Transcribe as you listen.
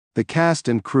The cast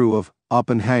and crew of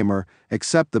Oppenheimer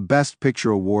accept the Best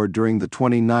Picture award during the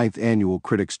 29th Annual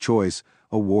Critics' Choice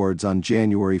Awards on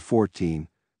January 14,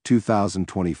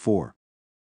 2024.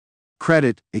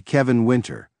 Credit: Kevin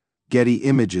Winter. Getty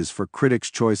Images for Critics'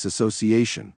 Choice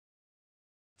Association.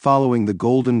 Following the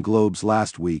Golden Globes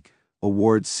last week,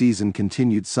 awards season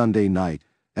continued Sunday night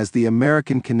as the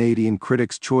American-Canadian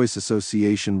Critics' Choice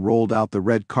Association rolled out the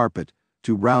red carpet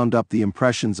to round up the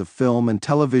impressions of film and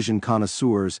television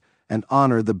connoisseurs and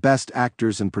honor the best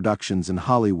actors and productions in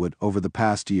Hollywood over the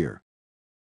past year.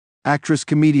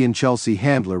 Actress-comedian Chelsea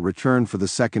Handler returned for the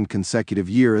second consecutive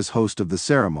year as host of the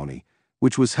ceremony,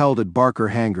 which was held at Barker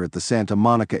Hangar at the Santa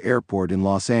Monica Airport in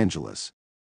Los Angeles.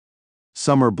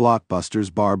 Summer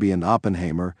blockbusters Barbie and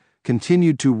Oppenheimer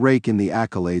continued to rake in the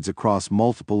accolades across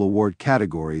multiple award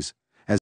categories